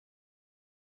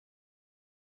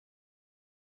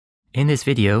In this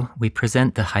video, we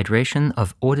present the hydration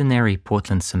of ordinary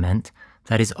Portland cement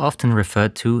that is often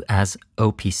referred to as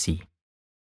OPC.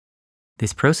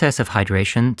 This process of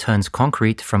hydration turns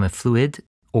concrete from a fluid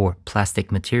or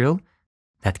plastic material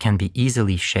that can be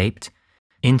easily shaped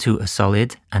into a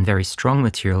solid and very strong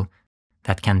material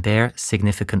that can bear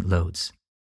significant loads.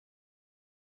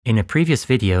 In a previous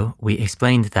video, we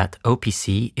explained that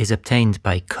OPC is obtained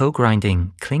by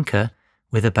co-grinding clinker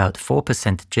with about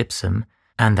 4% gypsum,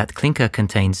 and that clinker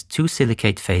contains two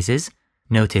silicate phases,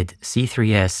 noted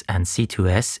C3S and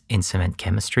C2S in cement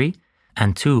chemistry,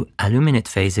 and two aluminate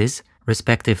phases,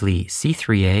 respectively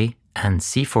C3A and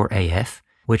C4AF,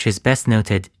 which is best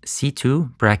noted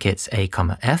C2 brackets A,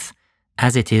 F,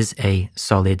 as it is a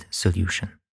solid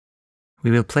solution. We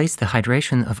will place the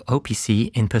hydration of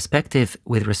OPC in perspective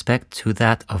with respect to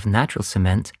that of natural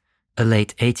cement, a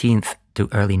late 18th to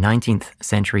early 19th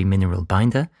century mineral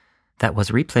binder that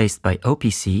was replaced by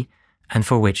OPC and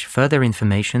for which further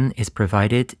information is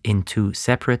provided in two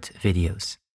separate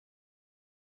videos.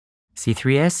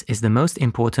 C3S is the most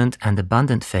important and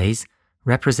abundant phase,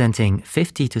 representing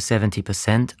 50 to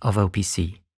 70% of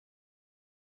OPC.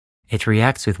 It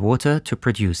reacts with water to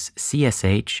produce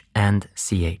CSH and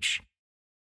CH.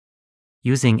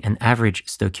 Using an average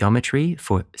stoichiometry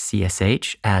for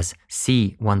CSH as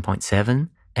C1.7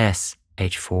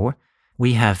 SH4,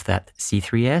 we have that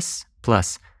C3S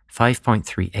plus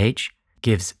 5.3H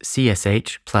gives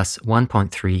CSH plus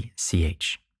 1.3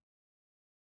 CH.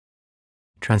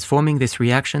 Transforming this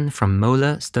reaction from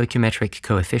molar stoichiometric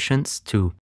coefficients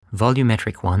to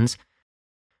volumetric ones,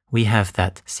 we have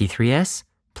that C3S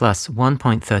plus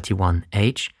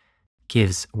 1.31H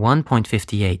gives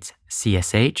 1.58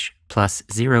 CSH plus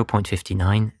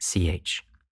 0.59 CH.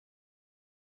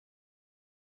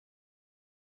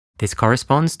 This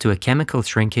corresponds to a chemical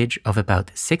shrinkage of about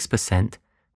 6%,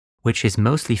 which is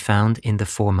mostly found in the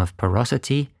form of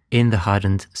porosity in the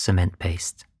hardened cement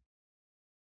paste.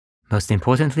 Most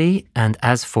importantly, and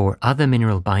as for other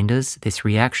mineral binders, this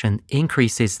reaction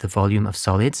increases the volume of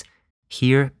solids,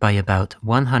 here by about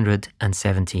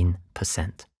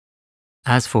 117%.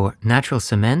 As for natural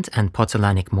cement and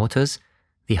pozzolanic mortars,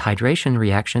 the hydration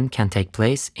reaction can take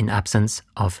place in absence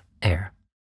of air.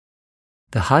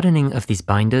 The hardening of these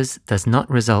binders does not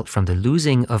result from the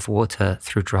losing of water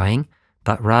through drying,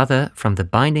 but rather from the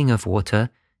binding of water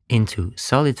into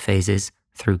solid phases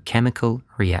through chemical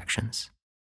reactions.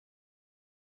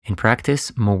 In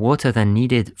practice, more water than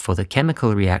needed for the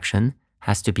chemical reaction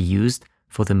has to be used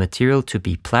for the material to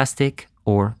be plastic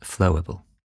or flowable.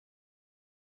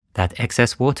 That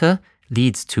excess water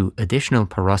leads to additional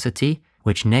porosity,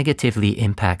 which negatively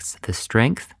impacts the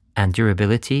strength and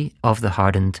durability of the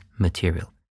hardened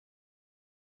material.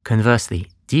 Conversely,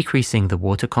 decreasing the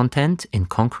water content in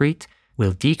concrete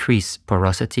will decrease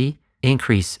porosity,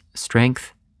 increase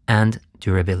strength, and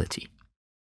durability.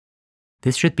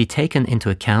 This should be taken into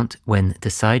account when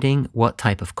deciding what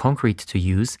type of concrete to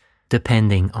use,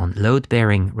 depending on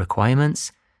load-bearing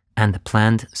requirements and the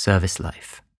planned service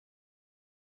life.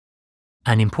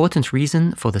 An important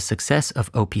reason for the success of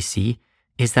OPC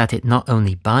is that it not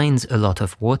only binds a lot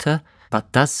of water,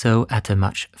 but does so at a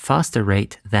much faster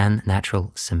rate than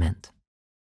natural cement.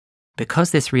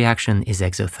 Because this reaction is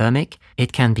exothermic,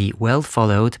 it can be well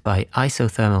followed by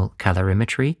isothermal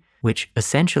calorimetry, which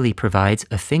essentially provides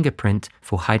a fingerprint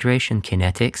for hydration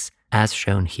kinetics, as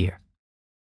shown here.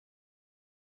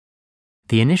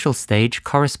 The initial stage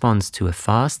corresponds to a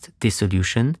fast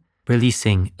dissolution,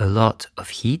 releasing a lot of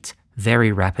heat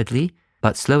very rapidly,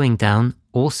 but slowing down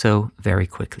also very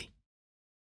quickly.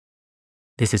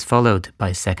 This is followed by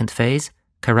a second phase,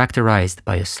 characterized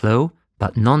by a slow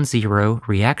but non-zero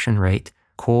reaction rate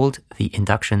called the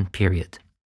induction period.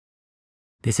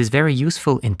 This is very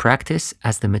useful in practice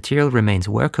as the material remains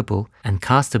workable and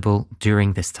castable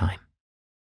during this time.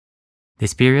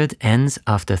 This period ends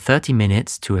after 30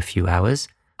 minutes to a few hours,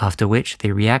 after which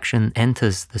the reaction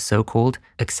enters the so-called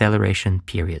acceleration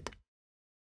period.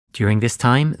 During this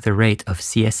time, the rate of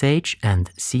CSH and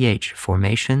CH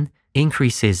formation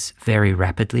increases very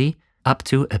rapidly up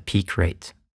to a peak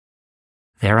rate.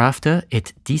 Thereafter,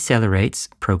 it decelerates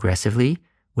progressively,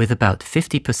 with about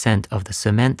 50% of the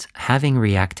cement having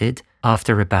reacted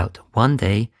after about 1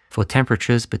 day for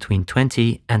temperatures between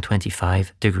 20 and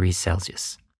 25 degrees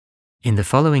Celsius. In the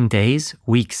following days,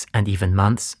 weeks, and even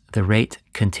months, the rate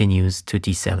continues to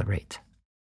decelerate.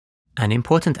 An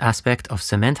important aspect of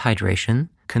cement hydration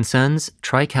concerns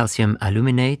tricalcium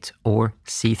aluminate, or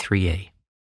C3A.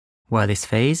 While this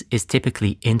phase is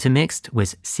typically intermixed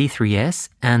with C3S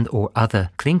and/or other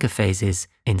clinker phases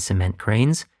in cement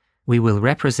grains, we will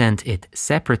represent it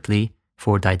separately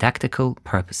for didactical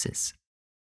purposes.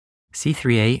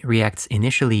 C3A reacts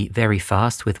initially very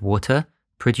fast with water,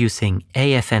 producing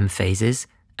AFM phases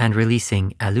and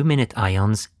releasing aluminate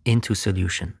ions into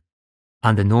solution.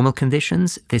 Under normal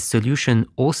conditions, this solution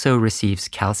also receives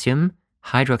calcium,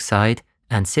 hydroxide,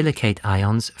 and silicate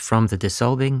ions from the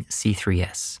dissolving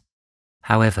C3S.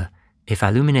 However, if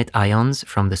aluminate ions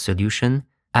from the solution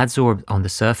adsorb on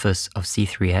the surface of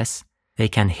C3S, they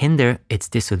can hinder its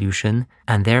dissolution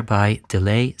and thereby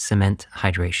delay cement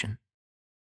hydration.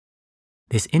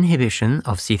 This inhibition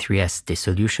of C3S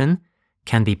dissolution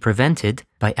can be prevented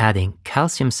by adding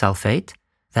calcium sulfate,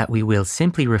 that we will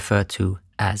simply refer to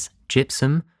as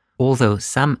gypsum, although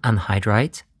some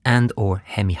anhydrite and/or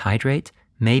hemi-hydrate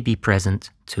may be present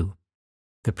too.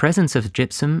 The presence of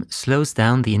gypsum slows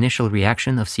down the initial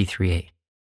reaction of C3A.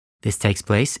 This takes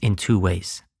place in two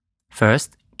ways.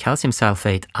 First, calcium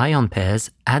sulfate ion pairs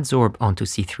adsorb onto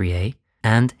C3A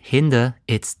and hinder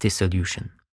its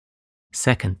dissolution.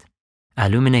 Second,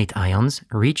 aluminate ions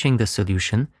reaching the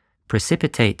solution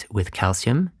precipitate with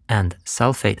calcium and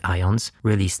sulfate ions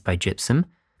released by gypsum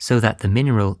so that the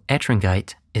mineral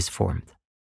Ettringite is formed.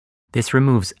 This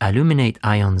removes aluminate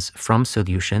ions from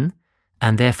solution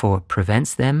and therefore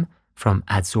prevents them from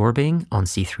adsorbing on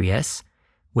C3S,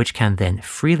 which can then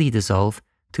freely dissolve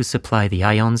to supply the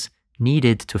ions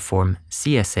needed to form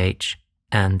CSH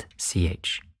and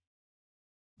CH.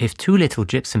 If too little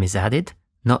gypsum is added,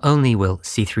 not only will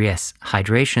C3S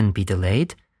hydration be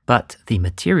delayed, but the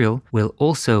material will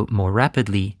also more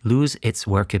rapidly lose its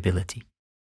workability.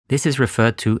 This is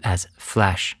referred to as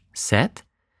flash set,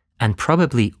 and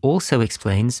probably also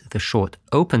explains the short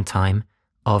open time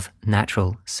of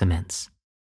natural cements.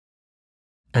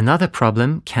 Another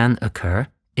problem can occur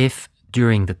if,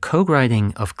 during the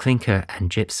co-grinding of clinker and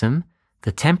gypsum,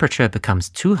 the temperature becomes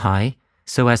too high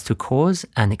so as to cause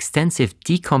an extensive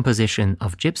decomposition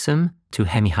of gypsum to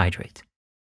hemi-hydrate.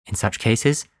 In such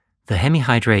cases, the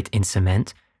hemi-hydrate in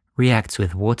cement reacts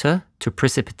with water to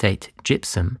precipitate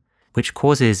gypsum, which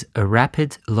causes a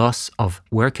rapid loss of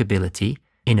workability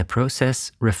in a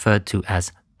process referred to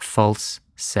as false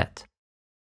set.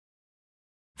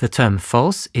 The term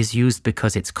false is used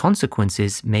because its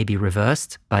consequences may be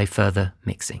reversed by further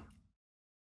mixing.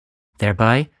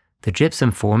 Thereby, the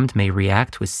gypsum formed may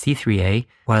react with C3A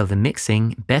while the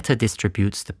mixing better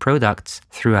distributes the products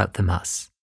throughout the mass.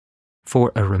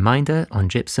 For a reminder on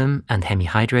gypsum and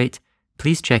hemi-hydrate,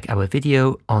 please check our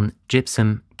video on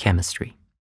gypsum chemistry.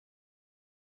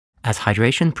 As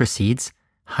hydration proceeds,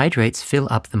 hydrates fill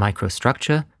up the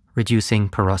microstructure, reducing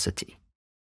porosity.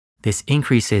 This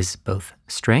increases both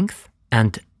strength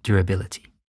and durability.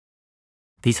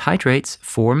 These hydrates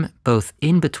form both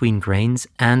in between grains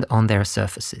and on their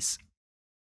surfaces.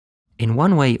 In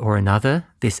one way or another,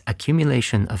 this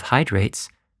accumulation of hydrates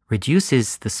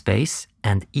reduces the space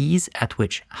and ease at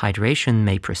which hydration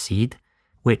may proceed,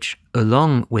 which,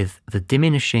 along with the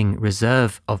diminishing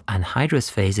reserve of anhydrous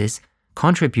phases,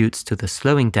 contributes to the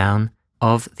slowing down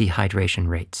of the hydration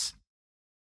rates.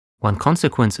 One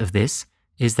consequence of this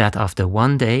is that after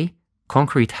one day,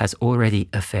 concrete has already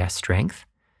a fair strength,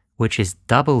 which is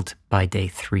doubled by day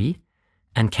 3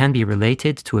 and can be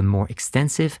related to a more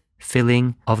extensive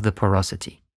filling of the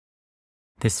porosity.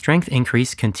 This strength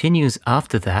increase continues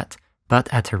after that,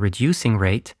 but at a reducing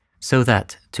rate, so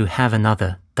that to have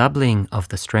another doubling of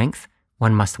the strength,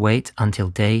 one must wait until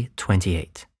day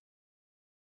 28.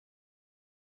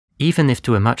 Even if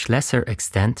to a much lesser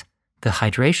extent, the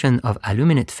hydration of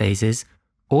aluminate phases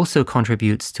also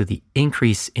contributes to the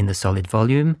increase in the solid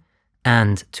volume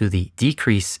and to the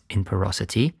decrease in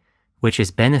porosity, which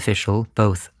is beneficial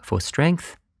both for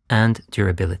strength and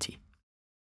durability.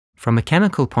 From a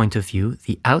chemical point of view,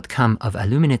 the outcome of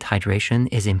aluminate hydration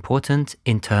is important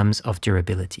in terms of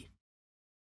durability.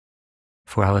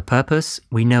 For our purpose,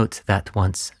 we note that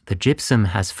once the gypsum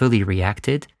has fully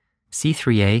reacted,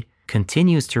 C3A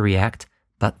continues to react,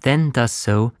 but then does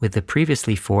so with the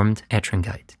previously formed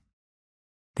Ettringite.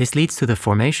 This leads to the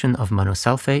formation of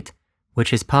monosulfate,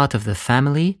 which is part of the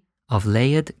family of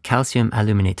layered calcium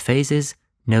aluminate phases,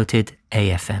 noted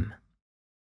AFM.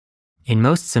 In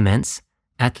most cements,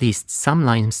 at least some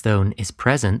limestone is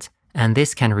present, and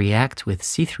this can react with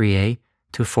C3A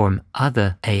to form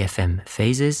other AFM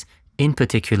phases, in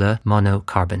particular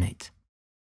monocarbonate.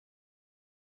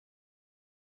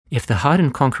 If the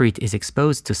hardened concrete is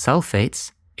exposed to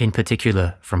sulfates, in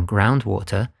particular from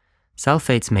groundwater,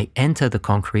 sulfates may enter the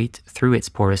concrete through its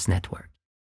porous network.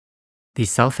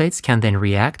 These sulfates can then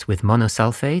react with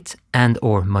monosulfate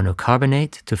and/or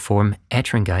monocarbonate to form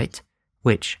Ettringite,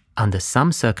 which, under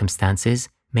some circumstances,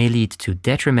 may lead to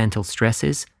detrimental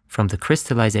stresses from the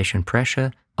crystallization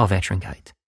pressure of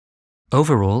Ettringite.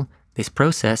 Overall, this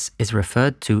process is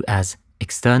referred to as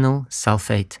external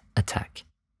sulfate attack.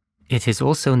 It is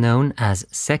also known as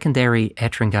secondary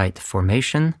Ettringite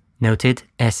formation, noted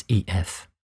SEF.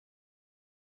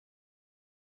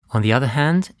 On the other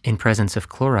hand, in presence of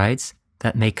chlorides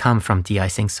that may come from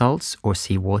de-icing salts or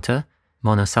seawater,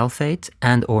 monosulfate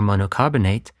and/or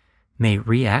monocarbonate may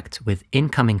react with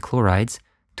incoming chlorides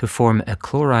to form a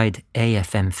chloride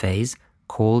AFM phase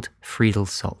called Friedel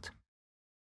salt.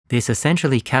 This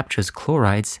essentially captures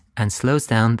chlorides and slows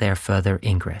down their further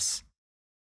ingress.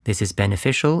 This is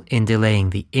beneficial in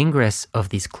delaying the ingress of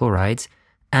these chlorides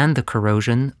and the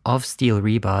corrosion of steel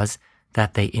rebars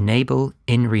that they enable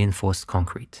in reinforced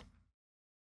concrete.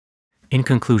 In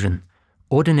conclusion,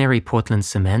 ordinary Portland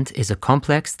cement is a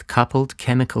complex coupled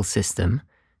chemical system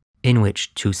in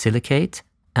which two silicate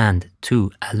and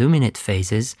two aluminate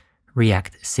phases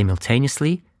react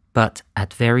simultaneously but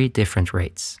at very different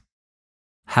rates.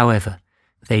 However,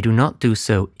 they do not do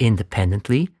so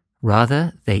independently,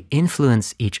 rather they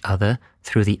influence each other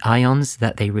through the ions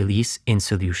that they release in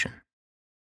solution.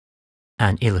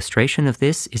 An illustration of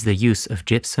this is the use of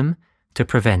gypsum to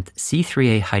prevent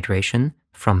C3A hydration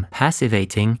from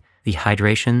passivating the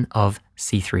hydration of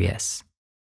C3S.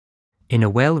 In a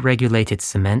well-regulated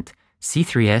cement,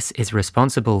 C3S is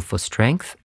responsible for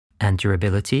strength and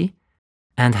durability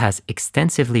and has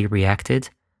extensively reacted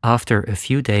after a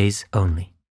few days only.